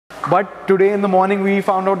But today in the morning we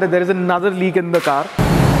found out that there is another leak in the car.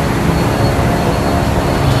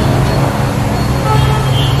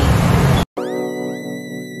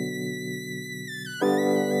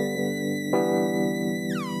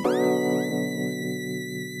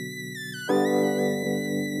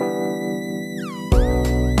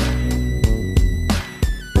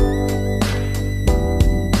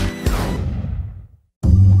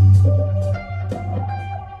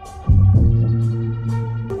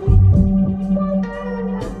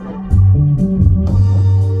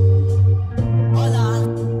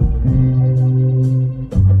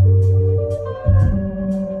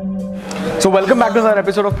 So welcome back to another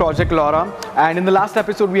episode of Project Laura, and in the last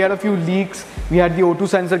episode we had a few leaks. We had the O2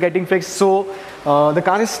 sensor getting fixed, so the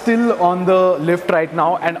car is still on the lift right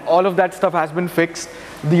now and all of that stuff has been fixed.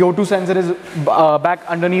 The O2 sensor is back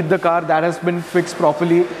underneath the car, that has been fixed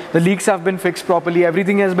properly. The leaks have been fixed properly,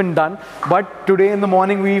 everything has been done. But today in the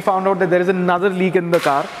morning we found out that there is another leak in the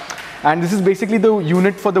car, and this is basically the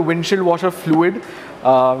unit for the windshield washer fluid.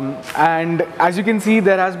 And as you can see,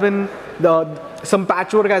 there has been some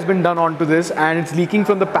patchwork has been done onto this, and it's leaking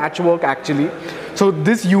from the patchwork actually. So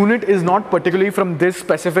this unit is not particularly from this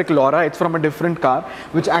specific Laura, it's from a different car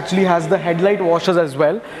which actually has the headlight washers as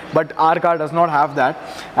well, but our car does not have that.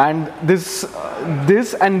 And this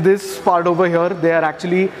and this part over here, they are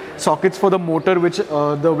actually sockets for the motor which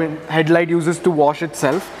the headlight uses to wash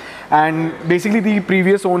itself. And basically the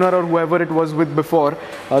previous owner or whoever it was with before,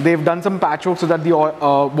 they've done some patchwork so that the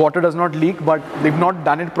water does not leak, but they've not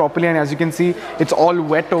done it properly, and as you can see, it's all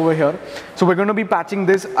wet over here. So we're going to be patching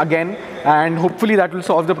this again, and hopefully that will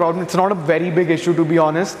solve the problem. It's not a very big issue, to be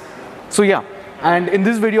honest. So yeah, and in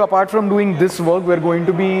this video, apart from doing this work, we're going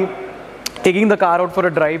to be taking the car out for a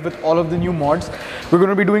drive with all of the new mods. We're going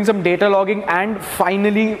to be doing some data logging, and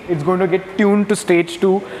finally it's going to get tuned to stage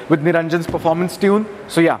 2 with Niranjan's performance tune.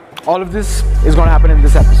 So yeah, all of this is going to happen in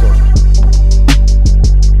this episode.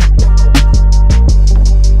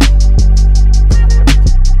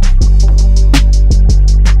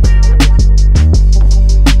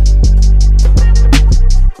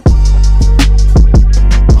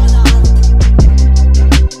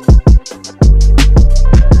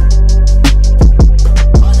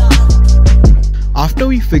 After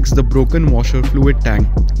we fixed the broken washer fluid tank,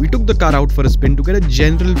 we took the car out for a spin to get a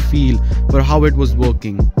general feel for how it was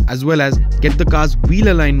working, as well as get the car's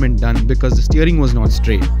wheel alignment done because the steering was not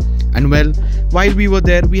straight. And well, while we were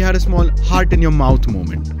there, we had a small heart in your mouth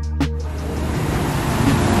moment.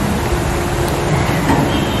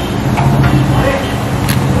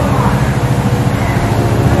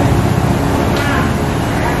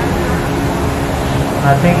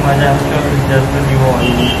 I think my hamster is just the new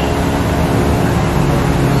oil.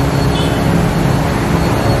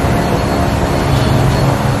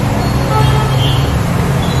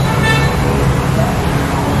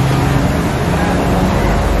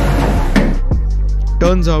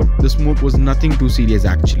 Turns out the smoke was nothing too serious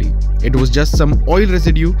actually. It was just some oil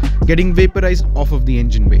residue getting vaporized off of the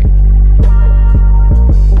engine bay.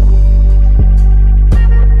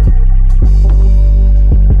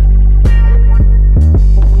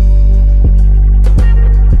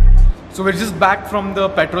 So we're just back from the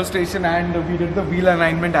petrol station, and we did the wheel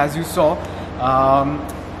alignment as you saw.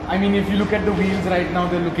 I mean, if you look at the wheels right now,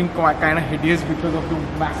 they're looking kind of hideous because of the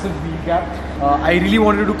massive wheel gap. I really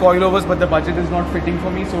wanted to do coilovers, but the budget is not fitting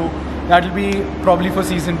for me, so that'll be probably for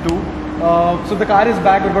season 2. So the car is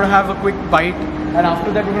back. We're going to have a quick bite, and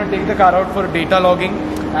after that we're going to take the car out for data logging,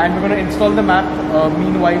 and we're going to install the map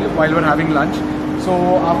meanwhile while we're having lunch. So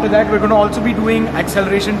after that we're going to also be doing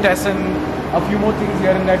acceleration tests and a few more things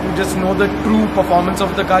here and there to just know the true performance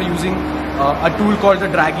of the car using a tool called the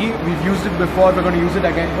Draggy. We've used it before, we're going to use it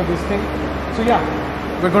again for this thing. So yeah,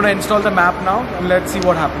 we're going to install the map now, and let's see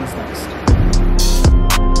what happens next.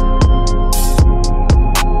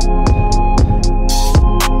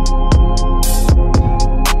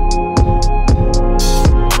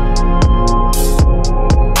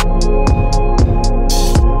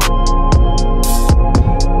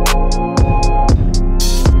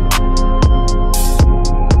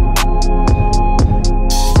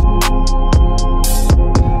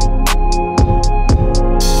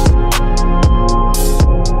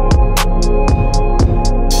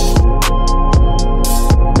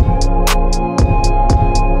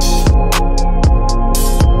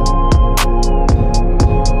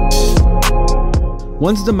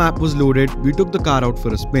 Once the map was loaded, we took the car out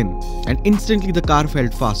for a spin, and instantly the car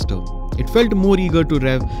felt faster. It felt more eager to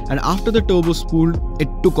rev, and after the turbo spooled, it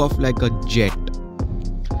took off like a jet.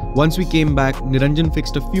 Once we came back, Niranjan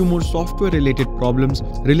fixed a few more software related problems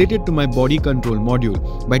related to my body control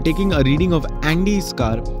module by taking a reading of Andy's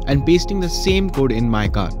car and pasting the same code in my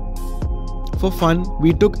car. For fun,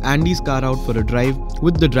 we took Andy's car out for a drive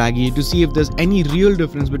with the Draggy to see if there's any real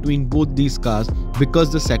difference between both these cars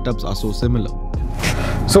because the setups are so similar.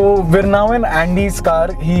 So we're now in Andy's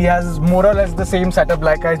car. He has more or less the same setup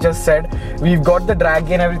like I just said. We've got the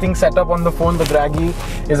Draggy and everything set up on the phone. The Draggy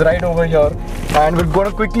is right over here. And we're going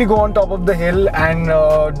to quickly go on top of the hill and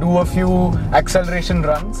do a few acceleration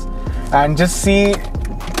runs and just see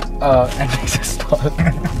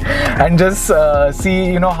and just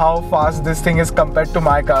see how fast this thing is compared to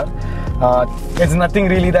my car. It's nothing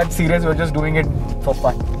really that serious. We're just doing it for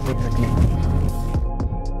fun basically.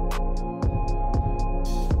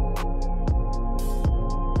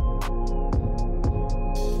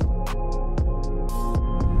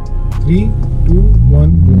 Three, two,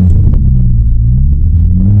 one, go.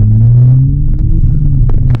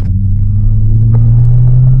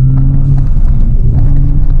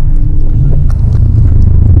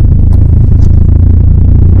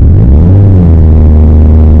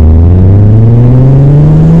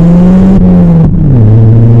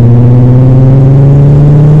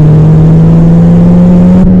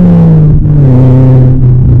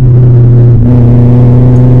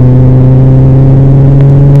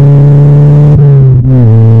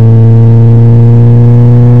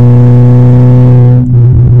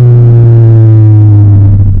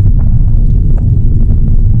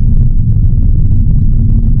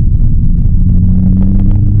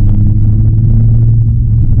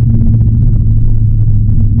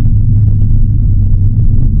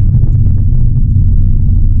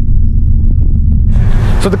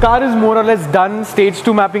 So the car is more or less done. Stage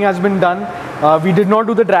 2 mapping has been done. We did not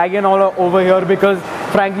do the drag and all over here because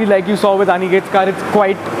frankly, like you saw with Aniket's car, it's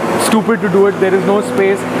quite stupid to do it. There is no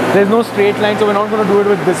space, there's no straight line, so we're not going to do it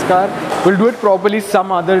with this car. We'll do it properly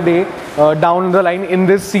some other day down the line in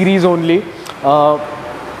this series only. A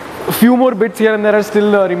few more bits here and there are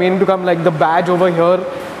still remaining to come, like the badge over here,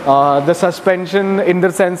 the suspension in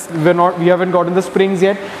the sense we haven't gotten the springs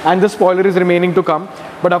yet, and the spoiler is remaining to come.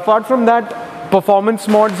 But apart from that, performance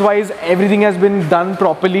mods wise, everything has been done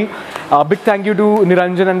properly. Big thank you to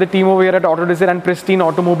Niranjan and the team over here at Auto Desire and Pristine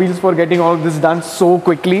Automobiles for getting all of this done so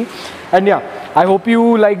quickly. And yeah, I hope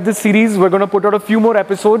you like this series. We're going to put out a few more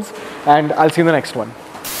episodes and I'll see you in the next one.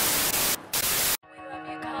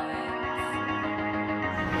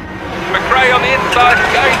 McRae on the inside,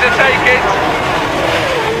 going to take it.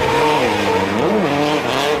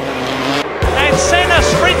 And Senna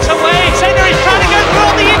sprints away. Senna is